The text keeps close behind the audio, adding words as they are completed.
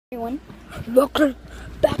Everyone, welcome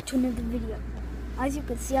back to another video. As you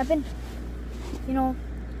can see, I've been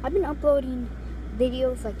uploading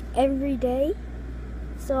videos like every day,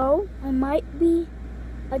 so I might be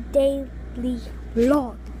a daily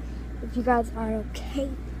vlog if you guys are okay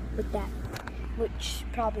with that, which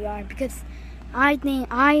probably are, because I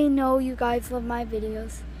know you guys love my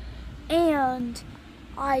videos, and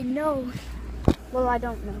I know, well, I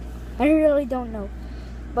don't know, I really don't know,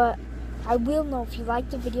 but I will know if you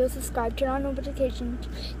like the video. Subscribe, turn on notifications,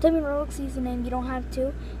 tell me Roblox username. You don't have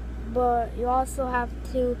to, but you also have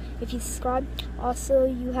to if you subscribe. Also,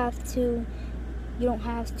 you don't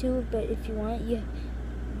have to, but if you want, you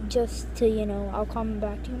just to I'll comment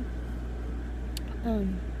back to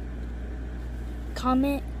you.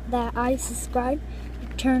 Comment that I subscribed,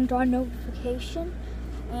 turned on notification,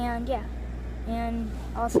 and yeah, and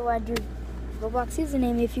also add your Roblox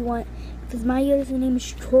username if you want, because my username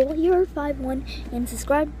is Trollhero51, and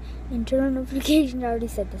subscribe and turn on notifications. I already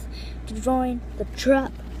said this, to join the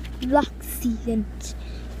Trap Block season.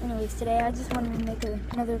 Anyways, today I just wanted to make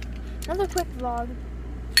another quick vlog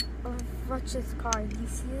of what's this car. Do you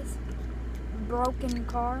see this broken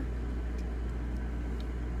car?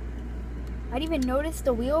 I didn't even notice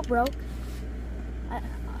the wheel broke.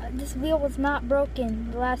 This wheel was not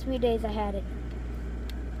broken the last few days I had it.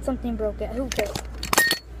 Something broke it. Who cares?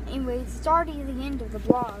 Anyways, it's already the end of the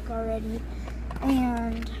vlog already,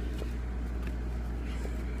 and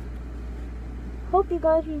hope you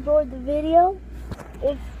guys enjoyed the video.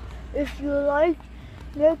 If you liked,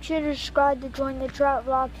 make sure to subscribe to join the Trap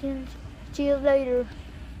Vlog. See you later.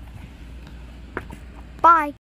 Bye.